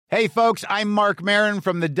Hey, folks, I'm Mark Maron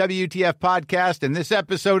from the WTF Podcast, and this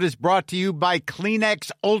episode is brought to you by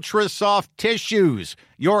Kleenex Ultra Soft Tissues,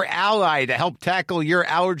 your ally to help tackle your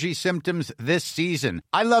allergy symptoms this season.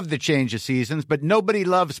 I love the change of seasons, but nobody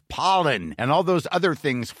loves pollen and all those other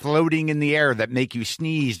things floating in the air that make you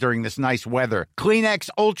sneeze during this nice weather. Kleenex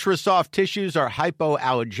Ultra Soft Tissues are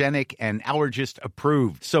hypoallergenic and allergist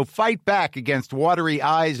approved, so fight back against watery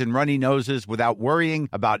eyes and runny noses without worrying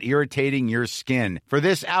about irritating your skin. For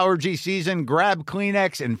this allergy season, grab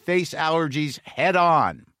Kleenex and face allergies head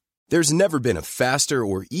on. There's never been a faster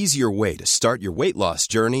or easier way to start your weight loss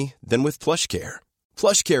journey than with PlushCare.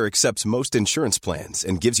 PlushCare accepts most insurance plans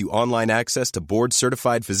and gives you online access to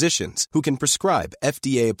board-certified physicians who can prescribe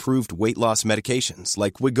FDA-approved weight loss medications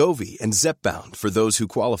like Wegovy and Zepbound for those who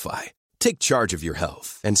qualify. Take charge of your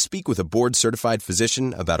health and speak with a board-certified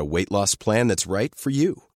physician about a weight loss plan that's right for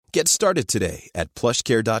you. Get started today at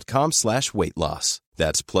plushcare.com/weight-loss.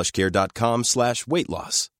 That's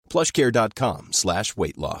plushcare.com/weight-loss.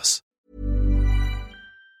 plushcare.com/weight-loss.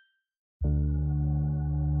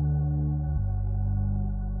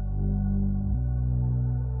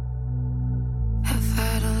 I've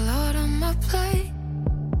had a lot on my plate,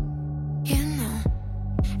 you know,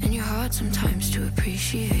 and you're hard sometimes to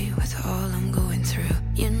appreciate with all I'm going through.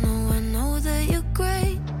 I know that you're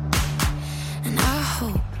great, and I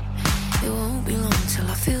hope it won't be long till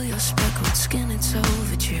I feel your speckled skin, it's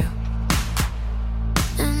overdue.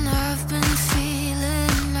 And I've been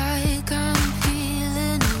feeling like I'm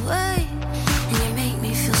peeling away, and you make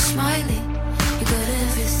me feel smiley. You got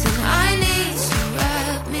everything I need, so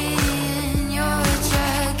wrap me in your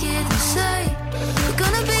jacket and say we're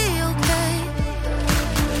gonna be okay.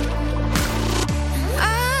 And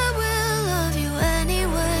I will love you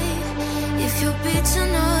anyway. If you're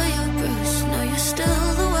beaten or you're bruised, know you're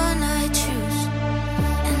still the one I choose.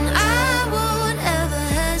 And I won't ever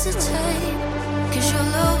hesitate, 'cause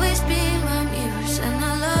you'll always be my muse. And I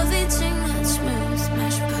love eating that smooth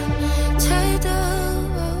mashed potato.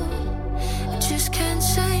 I just can't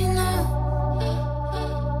say no,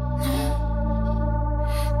 no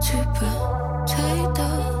to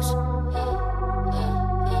potatoes.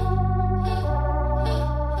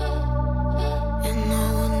 And I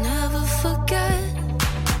will never forget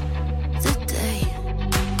the day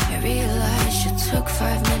I realized you took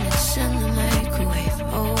 5 minutes in the microwave.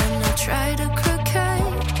 Oh, when I tried to croquet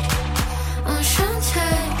on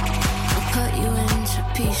Shantae, I'll cut you into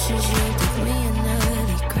pieces, you give me an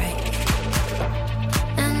early grave.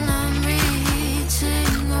 And I'm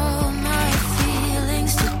reading all my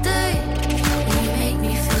feelings today, and you make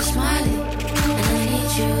me feel smiley, and I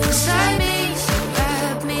need you inside me. So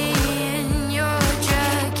wrap me in your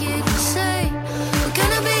jacket and say we're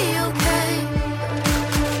gonna be okay.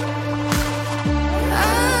 I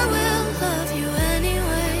will love you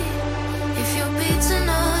anyway. If you're beaten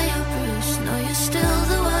or you're bruised, know you're still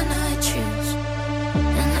the one I choose.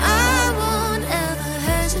 And I won't ever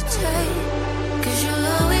hesitate, 'cause you'll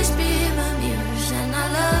always be my muse. And I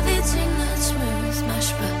love eating that smooth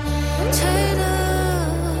mashed potato.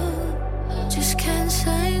 Just can't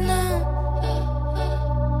say no,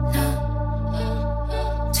 no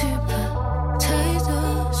to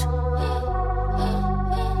potatoes.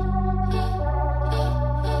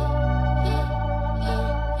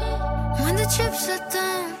 When the chips are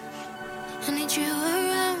down, I need you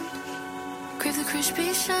around. Crave the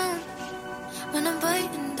crispy sound when I'm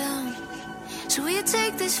biting down. So will you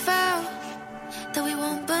take this vow that we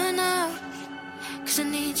won't burn out? 'Cause I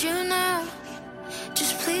need you now,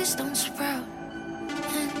 just please don't sprout.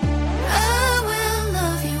 And I will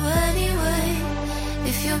love you anyway.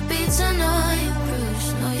 If you're beaten or you're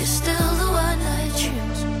bruised, know you're still the one I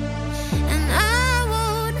choose. And I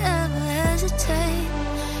won't ever hesitate,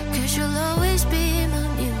 'cause you'll always